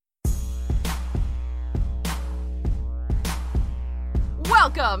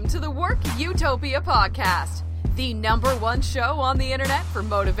Welcome to the Work Utopia podcast, the #1 show on the internet for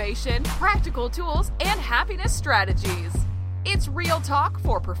motivation, practical tools, and happiness strategies. It's real talk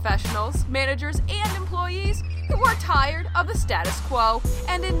for professionals, managers, and employees who are tired of the status quo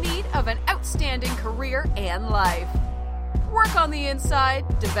and in need of an outstanding career and life. Work on the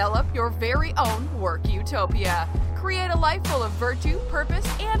inside, develop your very own Work Utopia. Create a life full of virtue, purpose,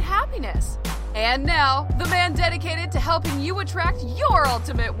 and happiness. And now, the man dedicated to helping you attract your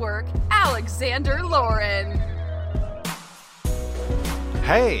ultimate work, Alexander Lauren.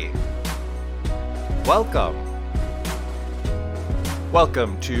 Hey! Welcome.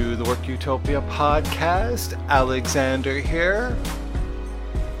 Welcome to the Work Utopia podcast. Alexander here.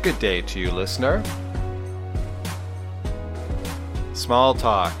 Good day to you, listener. Small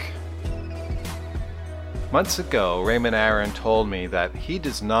talk. Months ago, Raymond Aaron told me that he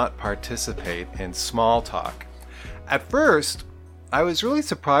does not participate in small talk. At first, I was really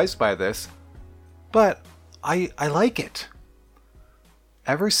surprised by this, but I like it.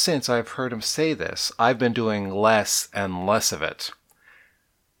 Ever since I've heard him say this, I've been doing less and less of it.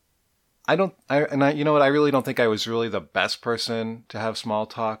 You know what? I really don't think I was really the best person to have small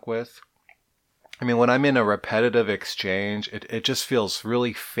talk with. I mean, when I'm in a repetitive exchange, it just feels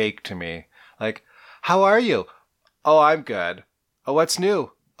really fake to me. Like, how are you? Oh, I'm good. Oh, what's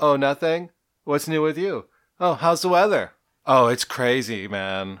new? Oh, nothing? What's new with you? Oh, how's the weather? Oh, it's crazy,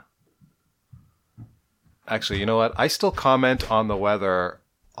 man. Actually, you know what? I still comment on the weather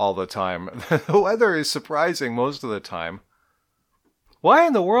all the time. The weather is surprising most of the time. Why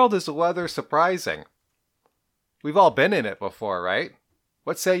in the world is the weather surprising? We've all been in it before, right?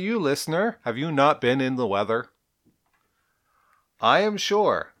 What say you, listener? Have you not been in the weather? I am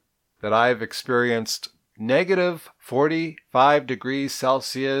sure that I've experienced negative 45 degrees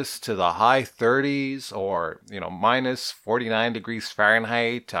Celsius to the high 30s, or, minus 49 degrees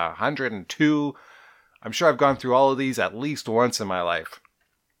Fahrenheit to 102. I'm sure I've gone through all of these at least once in my life.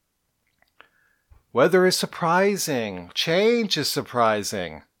 Weather is surprising. Change is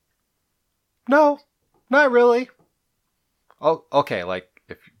surprising. No, not really. Oh, okay, like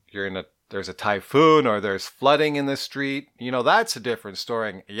if you're there's a typhoon or there's flooding in the street, that's a different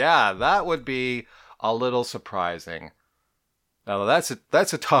story. Yeah, that would be a little surprising. Now that's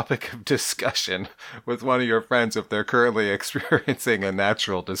a topic of discussion with one of your friends if they're currently experiencing a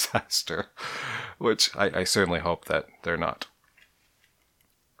natural disaster, which I certainly hope that they're not.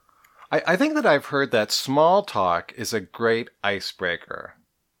 I think that I've heard that small talk is a great icebreaker.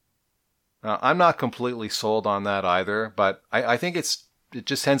 Now, I'm not completely sold on that either, but I think it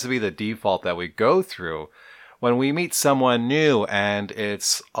just tends to be the default that we go through when we meet someone new and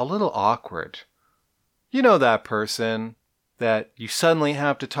it's a little awkward. You know that person that you suddenly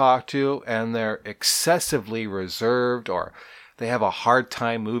have to talk to and they're excessively reserved or they have a hard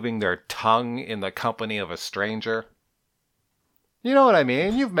time moving their tongue in the company of a stranger. You know what I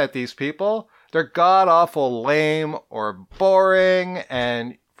mean? You've met these people. They're god-awful lame or boring,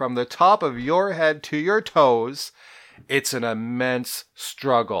 and from the top of your head to your toes, it's an immense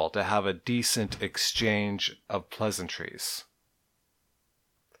struggle to have a decent exchange of pleasantries.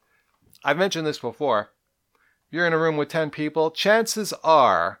 I've mentioned this before. You're in a room with 10 people, chances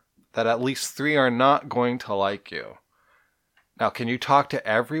are that at least 3 are not going to like you. Now, can you talk to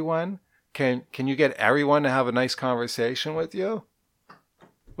everyone? Can you get everyone to have a nice conversation with you?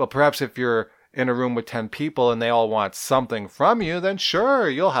 Well, perhaps if you're in a room with 10 people and they all want something from you, then sure,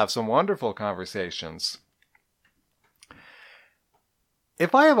 you'll have some wonderful conversations.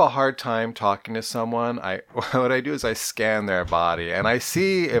 If I have a hard time talking to someone, what I do is I scan their body and I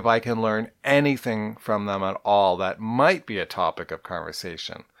see if I can learn anything from them at all that might be a topic of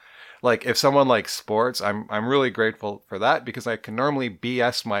conversation. Like if someone likes sports, I'm really grateful for that because I can normally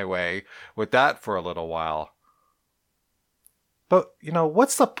BS my way with that for a little while. But,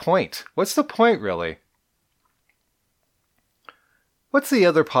 what's the point? What's the point, really? What's the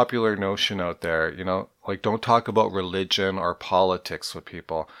other popular notion out there? Like don't talk about religion or politics with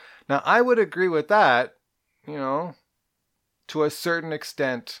people. Now, I would agree with that, to a certain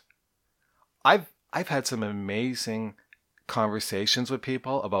extent. I've had some amazing conversations with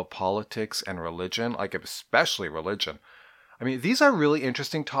people about politics and religion, like especially religion. I mean, these are really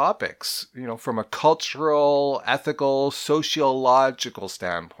interesting topics, from a cultural, ethical, sociological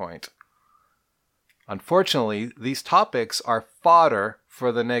standpoint. Unfortunately, these topics are fodder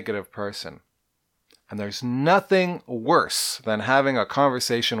for the negative person. And there's nothing worse than having a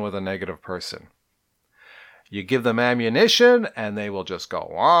conversation with a negative person. You give them ammunition, and they will just go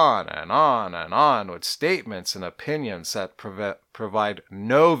on and on and on with statements and opinions that provide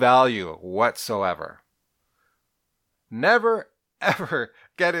no value whatsoever. Never, ever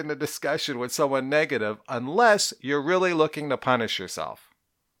get in a discussion with someone negative unless you're really looking to punish yourself.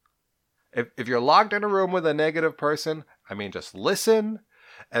 If you're locked in a room with a negative person, just listen.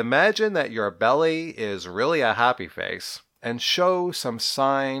 Imagine that your belly is really a happy face and show some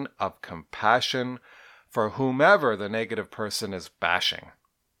sign of compassion for whomever the negative person is bashing.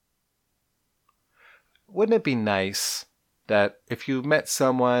 Wouldn't it be nice that if you met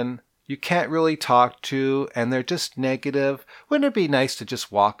someone you can't really talk to and they're just negative, wouldn't it be nice to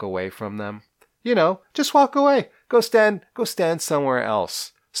just walk away from them? Just walk away. Go stand somewhere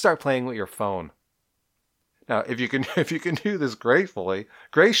else. Start playing with your phone. Now, if you can do this graciously,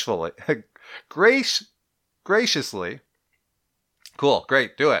 cool,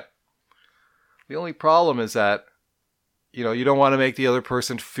 great, do it. The only problem is that, you don't want to make the other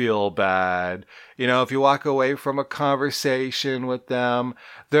person feel bad. If you walk away from a conversation with them,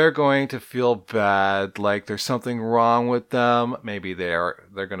 they're going to feel bad, like there's something wrong with them. Maybe they're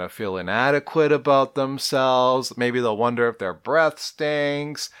going to feel inadequate about themselves. Maybe they'll wonder if their breath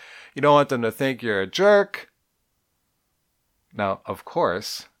stinks. You don't want them to think you're a jerk. Now, of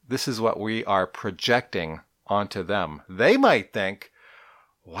course, this is what we are projecting onto them. They might think,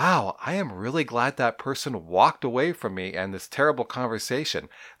 wow, I am really glad that person walked away from me and this terrible conversation.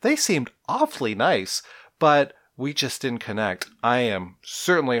 They seemed awfully nice, but we just didn't connect. I am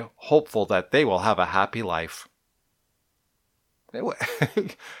certainly hopeful that they will have a happy life. We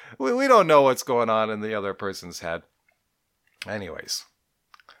don't know what's going on in the other person's head. Anyways.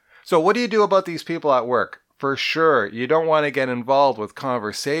 So what do you do about these people at work? For sure, you don't want to get involved with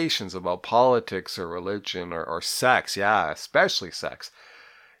conversations about politics or religion or sex. Yeah, especially sex.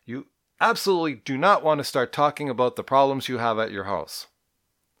 You absolutely do not want to start talking about the problems you have at your house.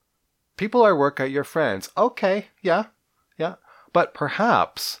 People at work are your friends. Okay, yeah. But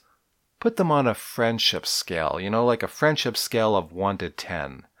perhaps put them on a friendship scale, like a friendship scale of 1 to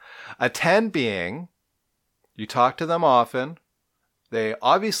 10. A 10 being, you talk to them often. They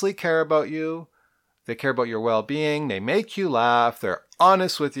obviously care about you. They care about your well-being. They make you laugh. They're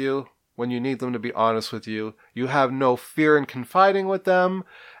honest with you when you need them to be honest with you. You have no fear in confiding with them.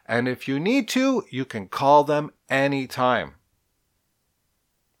 And if you need to, you can call them anytime.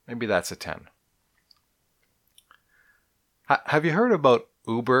 Maybe that's a 10. Have you heard about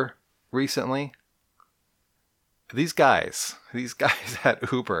Uber recently? These guys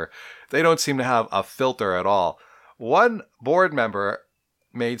at Uber, they don't seem to have a filter at all. One board member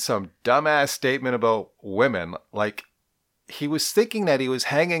made some dumbass statement about women. Like, he was thinking that he was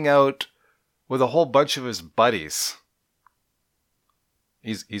hanging out with a whole bunch of his buddies.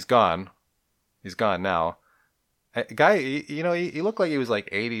 He's gone. He's gone now. A guy, he looked like he was like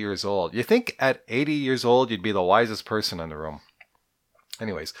 80 years old. You think at 80 years old you'd be the wisest person in the room.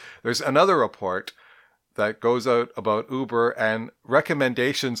 Anyways, there's another report that goes out about Uber and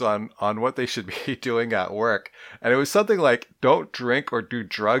recommendations on what they should be doing at work. And it was something like, don't drink or do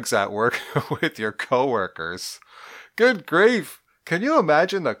drugs at work with your coworkers. Good grief. Can you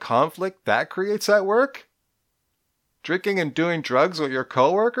imagine the conflict that creates at work? Drinking and doing drugs with your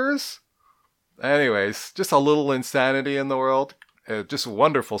coworkers? Anyways, just a little insanity in the world. Just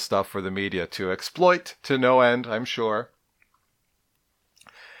wonderful stuff for the media to exploit to no end, I'm sure.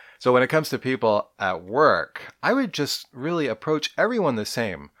 So when it comes to people at work, I would just really approach everyone the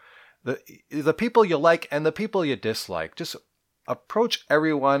same. The people you like and the people you dislike. Just approach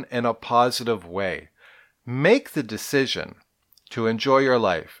everyone in a positive way. Make the decision to enjoy your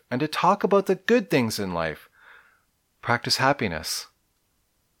life and to talk about the good things in life. Practice happiness.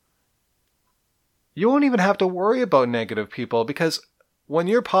 You won't even have to worry about negative people because when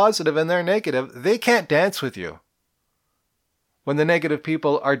you're positive and they're negative, they can't dance with you. When the negative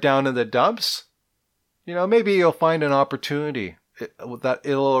people are down in the dumps, maybe you'll find an opportunity that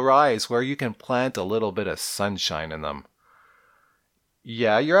it'll arise where you can plant a little bit of sunshine in them.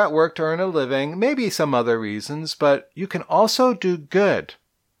 Yeah, you're at work to earn a living, maybe some other reasons, but you can also do good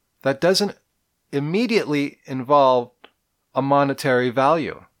that doesn't immediately involve a monetary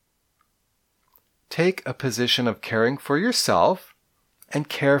value. Take a position of caring for yourself and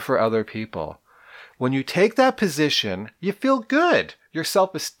care for other people. When you take that position, you feel good. Your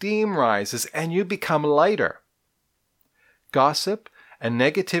self-esteem rises and you become lighter. Gossip and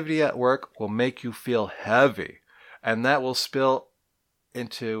negativity at work will make you feel heavy, and that will spill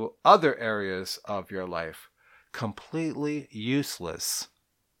into other areas of your life. Completely useless.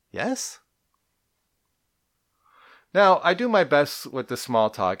 Yes? Now, I do my best with the small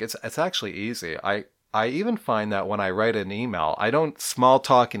talk. It's actually easy. I even find that when I write an email, I don't small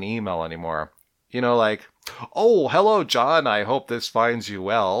talk in email anymore. Like, oh, hello, John. I hope this finds you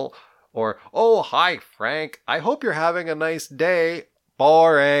well. Or, oh, hi, Frank. I hope you're having a nice day.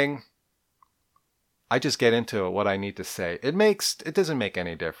 Boring. I just get into what I need to say. It doesn't make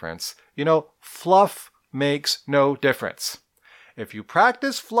any difference. Fluff makes no difference. If you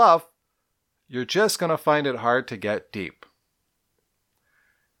practice fluff, you're just going to find it hard to get deep.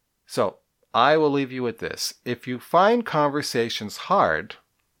 So, I will leave you with this. If you find conversations hard,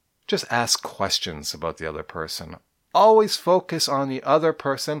 just ask questions about the other person. Always focus on the other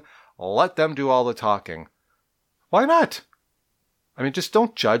person. Let them do all the talking. Why not? Just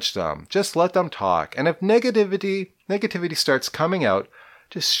don't judge them. Just let them talk. And if negativity starts coming out,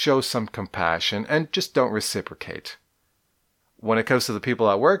 just show some compassion and just don't reciprocate. When it comes to the people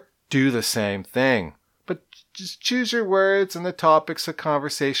at work, do the same thing. But just choose your words and the topics of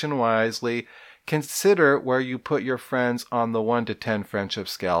conversation wisely. Consider where you put your friends on the 1 to 10 friendship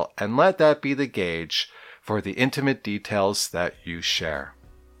scale and let that be the gauge for the intimate details that you share.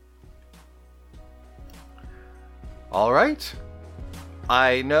 All right.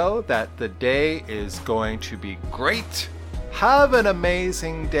 I know that the day is going to be great. Have an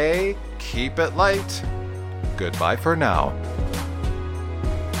amazing day. Keep it light. Goodbye for now.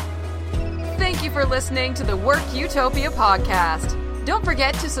 Thank you for listening to the Work Utopia podcast. Don't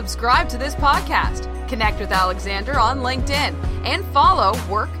forget to subscribe to this podcast, connect with Alexander on LinkedIn, and follow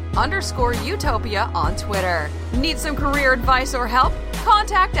work_utopia on Twitter. Need some career advice or help?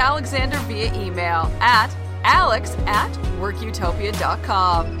 Contact Alexander via email at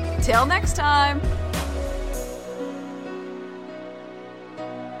alex@workutopia.com. Till next time.